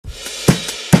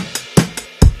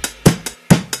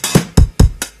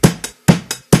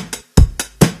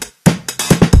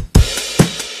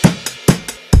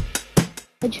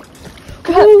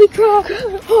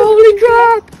crap! Holy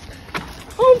crap!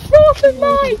 I'm frothing,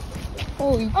 mate!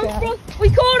 Holy crap! We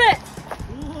caught it!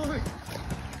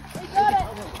 We got it!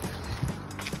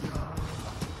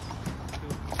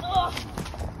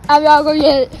 Have y'all go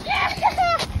get it? Yeah!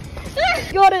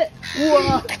 Got it!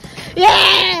 Whoa!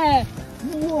 Yeah!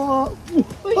 Whoa!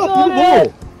 We got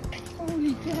it!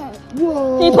 Holy crap!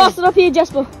 Whoa! Can you pass it up here,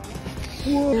 Jasper?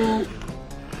 Whoa!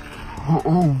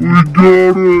 We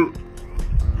got it!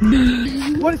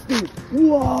 What is this?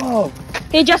 Whoa!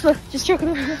 Hey, Jasper, just chuck it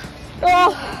over here.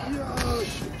 Oh!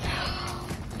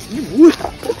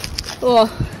 Oh!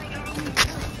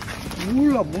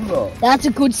 몰라. That's a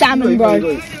good salmon,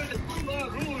 bro.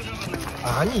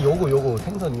 아니 요거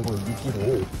생선 이거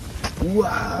 6kg. 우와.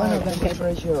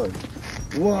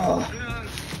 우와.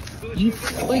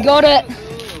 We got it.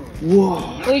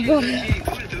 우와. We got it.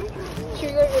 Should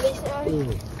we go release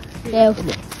it? Yeah.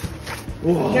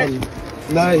 우와.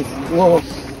 Nice. 우와.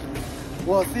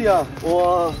 우와, 씨야.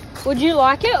 우와. Would you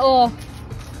like it or?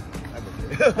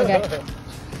 Okay.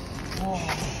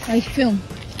 I need to film.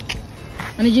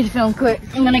 I need you to film quick.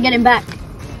 I'm gonna get him back.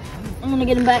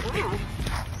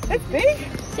 That's big.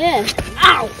 Yeah.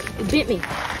 Ow! It bit me.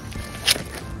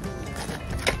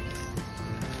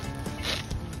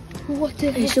 What the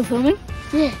heck? Are you still filming?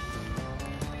 Yeah.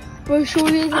 Bro,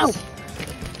 surely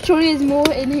there's more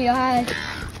in here.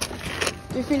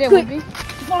 Do you think there would be?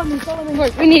 Follow me.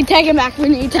 Wait, we need to take him back.